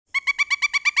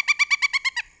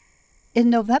In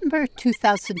November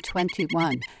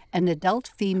 2021, an adult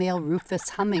female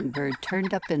rufous hummingbird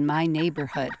turned up in my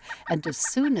neighborhood, and as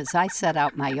soon as I set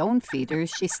out my own feeders,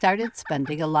 she started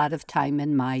spending a lot of time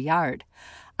in my yard.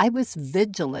 I was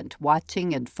vigilant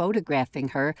watching and photographing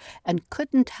her and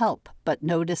couldn't help but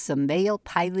notice a male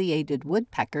pileated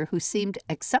woodpecker who seemed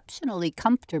exceptionally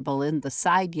comfortable in the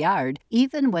side yard,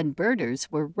 even when birders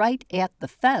were right at the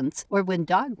fence or when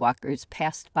dog walkers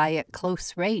passed by at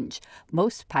close range.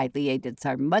 Most pileateds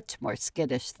are much more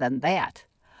skittish than that.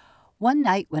 One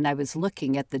night when I was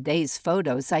looking at the day's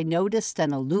photos, I noticed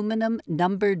an aluminum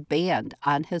numbered band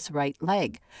on his right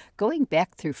leg. Going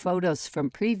back through photos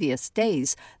from previous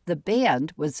days, the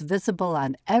band was visible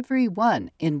on every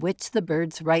one in which the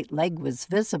bird's right leg was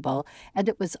visible, and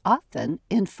it was often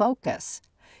in focus.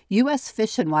 U.S.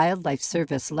 Fish and Wildlife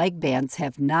Service leg bands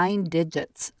have 9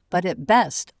 digits, but at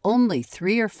best, only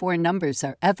 3 or 4 numbers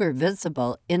are ever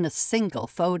visible in a single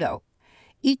photo.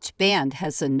 Each band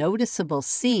has a noticeable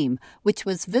seam, which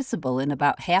was visible in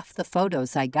about half the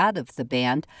photos I got of the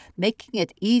band, making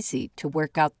it easy to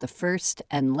work out the first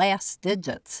and last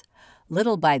digits.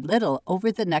 Little by little,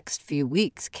 over the next few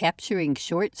weeks, capturing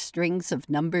short strings of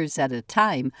numbers at a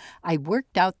time, I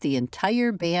worked out the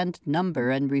entire band number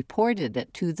and reported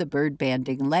it to the bird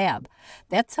banding lab.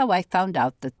 That's how I found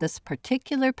out that this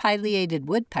particular pileated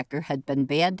woodpecker had been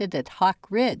banded at Hawk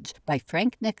Ridge by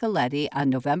Frank Nicoletti on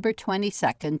November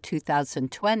 22,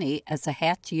 2020 as a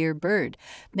hatch-year bird,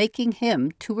 making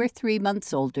him 2 or 3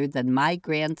 months older than my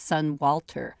grandson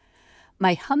Walter.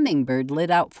 My hummingbird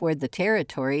lit out for the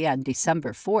territory on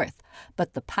December 4th,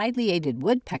 but the pileated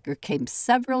woodpecker came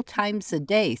several times a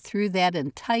day through that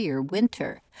entire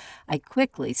winter. I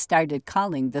quickly started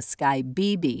calling this guy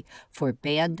BB for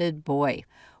banded boy.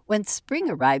 When spring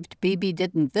arrived, BB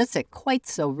didn't visit quite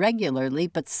so regularly,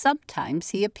 but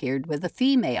sometimes he appeared with a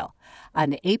female.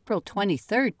 On April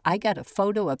 23rd, I got a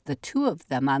photo of the 2 of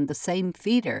them on the same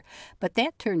feeder, but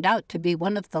that turned out to be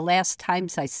one of the last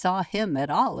times I saw him at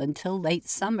all until late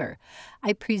summer.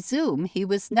 I presume he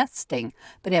was nesting,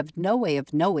 but have no way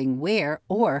of knowing where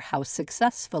or how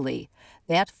successfully.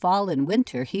 That fall and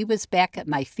winter, he was back at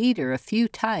my feeder a few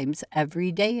times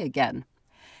every day again.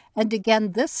 And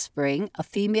again this spring, a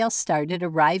female started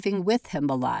arriving with him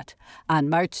a lot. On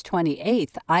March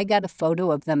 28th, I got a photo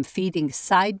of them feeding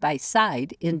side by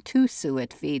side in 2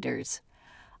 suet feeders.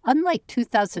 Unlike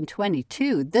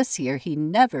 2022, this year he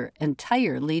never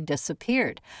entirely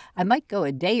disappeared. I might go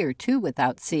a day or 2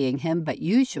 without seeing him, but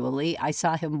usually I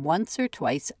saw him once or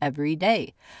twice every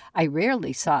day. I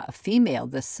rarely saw a female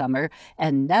this summer,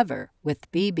 and never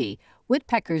with BB.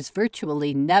 Woodpeckers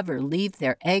virtually never leave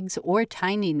their eggs or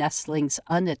tiny nestlings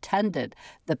unattended,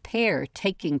 the pair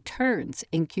taking turns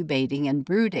incubating and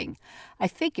brooding. I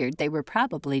figured they were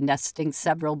probably nesting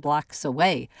several blocks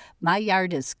away. My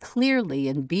yard is clearly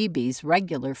in BB's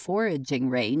regular foraging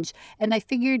range, and I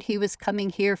figured he was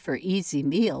coming here for easy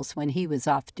meals when he was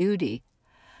off duty.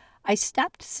 I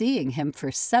stopped seeing him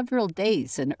for several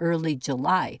days in early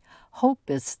July. Hope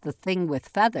is the thing with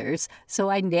feathers, so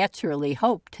I naturally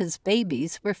hoped his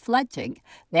babies were fledging.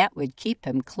 That would keep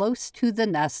him close to the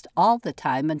nest all the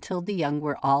time until the young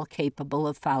were all capable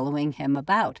of following him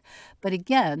about. But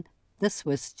again, this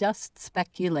was just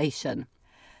speculation.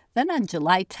 Then on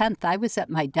July 10th, I was at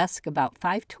my desk about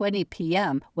 5:20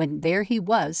 p.m. when there he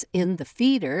was in the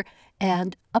feeder,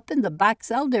 and up in the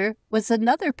box elder was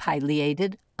another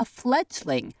pileated, a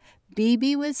fledgling.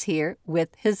 BB was here with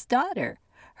his daughter.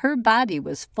 Her body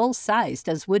was full-sized,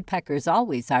 as woodpeckers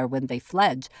always are when they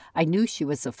fledge. I knew she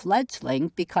was a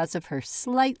fledgling because of her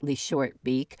slightly short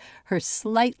beak, her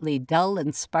slightly dull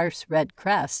and sparse red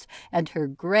crest, and her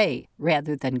gray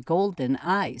rather than golden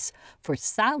eyes. For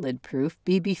solid proof,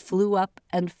 BB flew up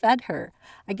and fed her.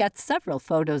 I got several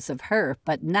photos of her,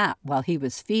 but not while he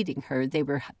was feeding her. They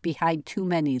were behind too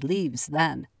many leaves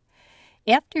then.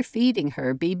 After feeding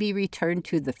her, BB returned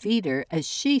to the feeder as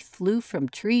she flew from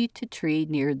tree to tree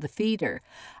near the feeder.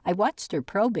 I watched her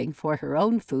probing for her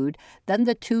own food, then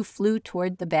the 2 flew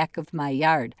toward the back of my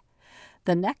yard.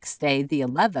 The next day, the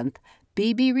 11th,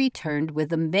 BB returned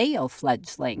with a male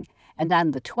fledgling, and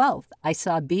on the 12th, I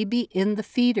saw BB in the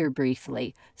feeder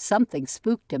briefly. Something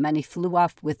spooked him, and he flew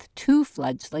off with 2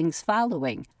 fledglings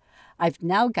following. I've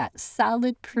now got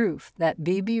solid proof that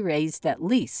BB raised at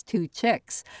least 2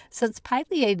 chicks. Since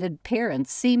pileated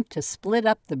parents seem to split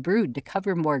up the brood to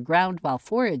cover more ground while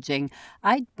foraging,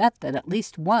 I'd bet that at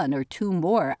least 1 or 2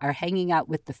 more are hanging out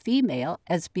with the female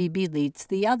as BB leads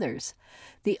the others.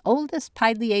 The oldest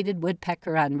pileated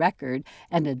woodpecker on record,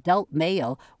 an adult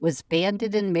male, was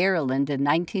banded in Maryland in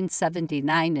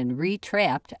 1979 and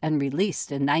retrapped and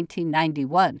released in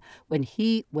 1991 when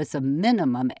he was a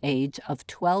minimum age of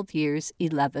 12 years,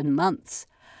 11 months.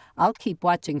 I'll keep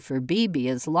watching for BB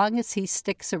as long as he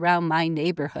sticks around my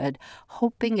neighborhood,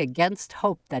 hoping against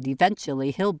hope that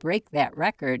eventually he'll break that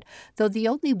record, though the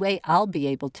only way I'll be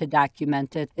able to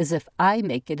document it is if I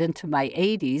make it into my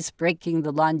 80s, breaking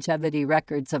the longevity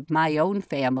records of my own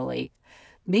family.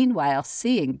 Meanwhile,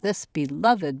 seeing this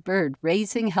beloved bird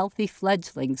raising healthy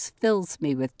fledglings fills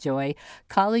me with joy,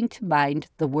 calling to mind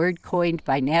the word coined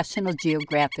by National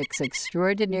Geographic's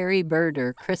extraordinary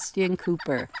birder, Christian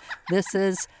Cooper. This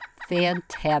is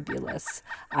fantabulous.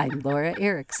 I'm Laura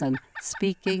Erickson,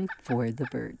 speaking for the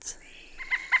birds.